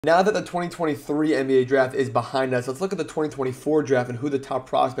Now that the 2023 NBA draft is behind us, let's look at the 2024 draft and who the top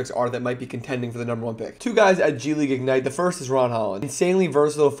prospects are that might be contending for the #1 pick. Two guys at G League Ignite. The first is Ron Holland. Insanely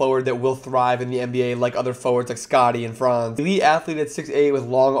versatile forward that will thrive in the NBA like other forwards like Scotty and Franz. Elite athlete at 6'8" with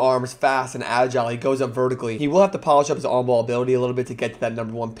long arms, fast and agile. He goes up vertically. He will have to polish up his on-ball ability a little bit to get to that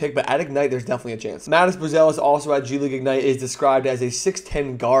 #1 pick, but at Ignite, there's definitely a chance. Mattis Buzelis, also at G League Ignite, is described as a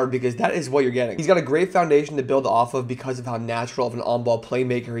 6'10" guard because that is what you're getting. He's got a great foundation to build off of because of how natural of an on-ball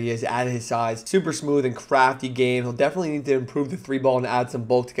playmaker he is at his size. Super smooth and crafty game. He'll definitely need to improve the 3-ball and add some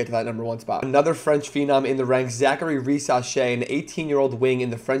bulk to get to that #1 spot. Another French phenom in the ranks, Zachary Risache, an 18-year-old wing in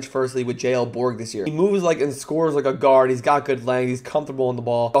the French First League with JL Borg this year. He moves like and scores like a guard. He's got good length. He's comfortable in the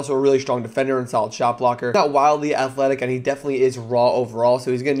ball. Also a really strong defender and solid shot blocker. Not wildly athletic, and he definitely is raw overall,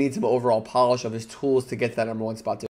 so he's going to need some overall polish of his tools to get to that #1 spot too.